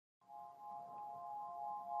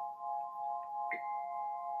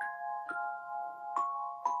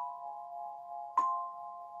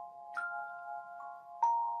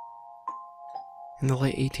In the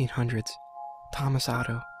late 1800s, Thomas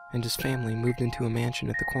Otto and his family moved into a mansion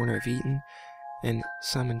at the corner of Eaton and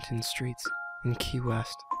Summerton Streets in Key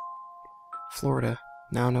West, Florida,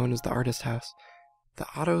 now known as the Artist House. The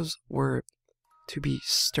Ottos were to be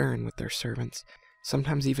stern with their servants,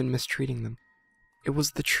 sometimes even mistreating them. It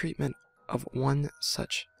was the treatment of one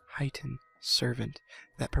such heightened servant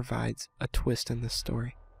that provides a twist in this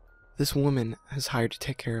story. This woman is hired to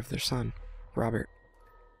take care of their son, Robert.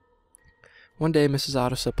 One day, Mrs.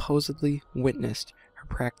 Otto supposedly witnessed her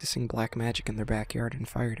practicing black magic in their backyard and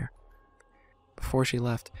fired her. Before she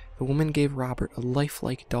left, the woman gave Robert a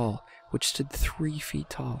lifelike doll which stood 3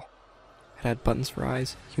 feet tall. It had buttons for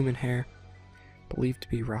eyes, human hair, believed to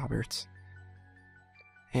be Robert's,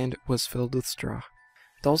 and was filled with straw.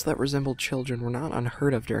 Dolls that resembled children were not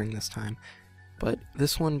unheard of during this time, but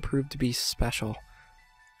this one proved to be special.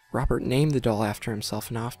 Robert named the doll after himself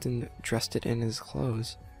and often dressed it in his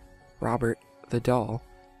clothes. Robert, the doll,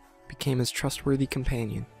 became his trustworthy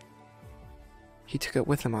companion. He took it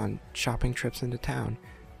with him on shopping trips into town.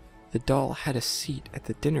 The doll had a seat at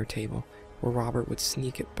the dinner table where Robert would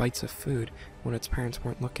sneak at bites of food when its parents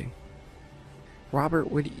weren't looking. Robert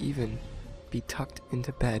would even be tucked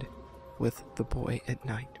into bed with the boy at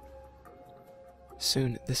night.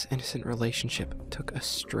 Soon, this innocent relationship took a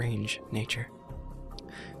strange nature.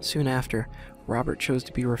 Soon after, Robert chose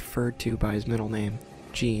to be referred to by his middle name,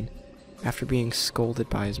 Jean, after being scolded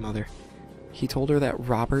by his mother. He told her that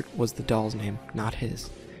Robert was the doll's name, not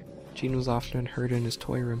his. Jean was often heard in his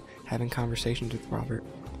toy room having conversations with Robert.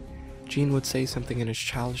 Jean would say something in his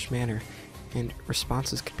childish manner, and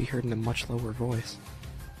responses could be heard in a much lower voice.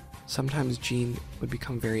 Sometimes Jean would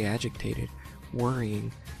become very agitated,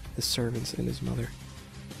 worrying the servants and his mother.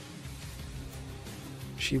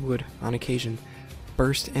 She would, on occasion,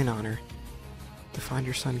 burst in on her to find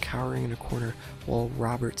her son cowering in a corner while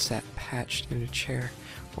Robert sat patched in a chair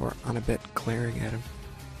or on a bed glaring at him.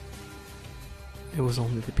 It was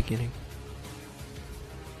only the beginning.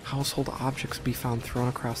 Household objects would be found thrown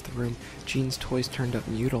across the room, Jean's toys turned up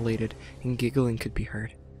mutilated, and giggling could be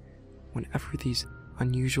heard. Whenever these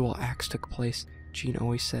unusual acts took place, Jean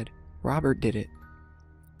always said, "Robert did it."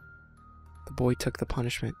 The boy took the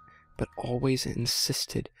punishment, but always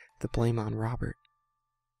insisted the blame on Robert.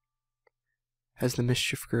 As the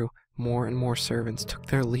mischief grew, more and more servants took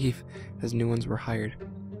their leave as new ones were hired.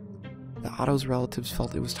 The Otto's relatives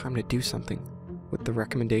felt it was time to do something. With the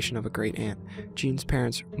recommendation of a great aunt, Jean's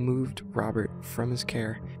parents moved Robert from his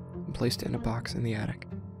care and placed it in a box in the attic.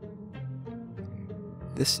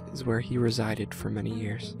 This is where he resided for many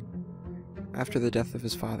years. After the death of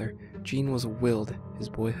his father, Jean was willed his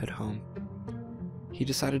boyhood home. He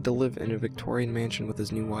decided to live in a Victorian mansion with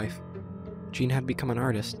his new wife. Jean had become an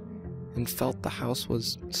artist and felt the house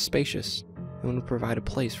was spacious and would provide a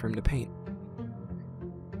place for him to paint.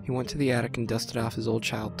 He went to the attic and dusted off his old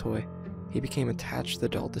child toy. He became attached to the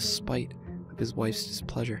doll despite of his wife's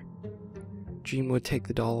displeasure. Jean would take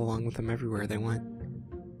the doll along with him everywhere they went.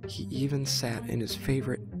 He even sat in his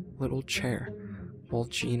favorite little chair while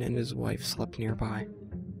Jean and his wife slept nearby.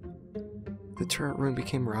 The turret room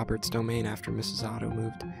became Robert's domain after Mrs. Otto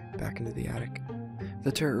moved back into the attic.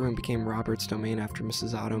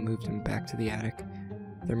 Him back to the attic.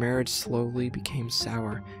 Their marriage slowly became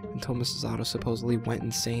sour until Mrs. Otto supposedly went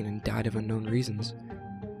insane and died of unknown reasons.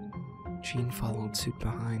 Jean followed suit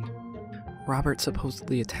behind. Robert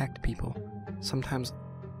supposedly attacked people, sometimes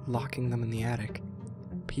locking them in the attic.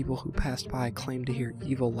 People who passed by claimed to hear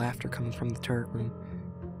evil laughter coming from the turret room.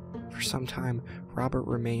 For some time, Robert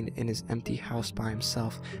remained in his empty house by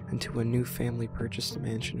himself until a new family purchased the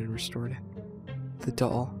mansion and restored it. The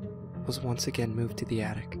doll was once again moved to the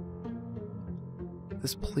attic.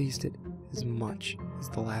 This pleased it as much as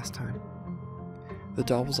the last time. The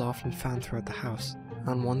doll was often found throughout the house.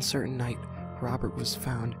 On one certain night, Robert was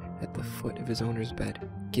found at the foot of his owner's bed,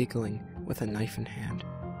 giggling with a knife in hand.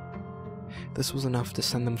 This was enough to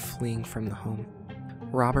send them fleeing from the home.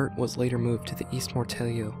 Robert was later moved to the East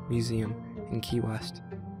Mortello Museum in Key West,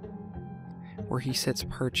 where he sits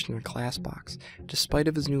perched in a glass box. Despite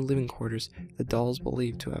of his new living quarters, the doll is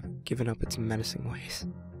believed to have given up its menacing ways.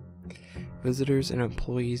 Visitors and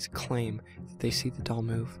employees claim that they see the doll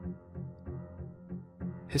move.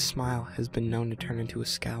 His smile has been known to turn into a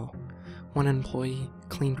scowl. One employee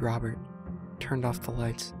cleaned Robert, turned off the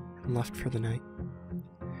lights, and left for the night.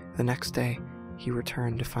 The next day, he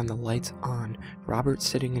returned to find the lights on, Robert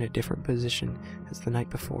sitting in a different position as the night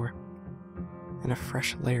before, and a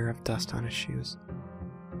fresh layer of dust on his shoes.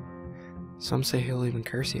 Some say he'll even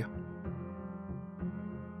curse you.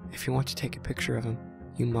 If you want to take a picture of him,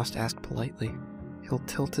 you must ask politely. He'll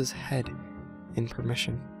tilt his head in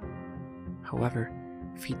permission. However,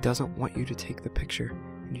 if he doesn't want you to take the picture,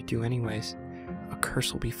 and you do anyways, a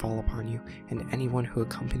curse will befall upon you and anyone who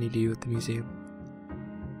accompanied you at the museum.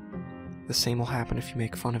 The same will happen if you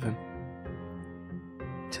make fun of him.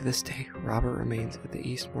 To this day, Robert remains at the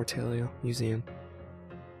East Mortalia Museum,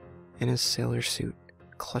 in his sailor suit,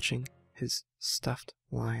 clutching his stuffed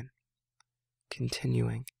lion,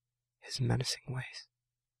 continuing his menacing ways.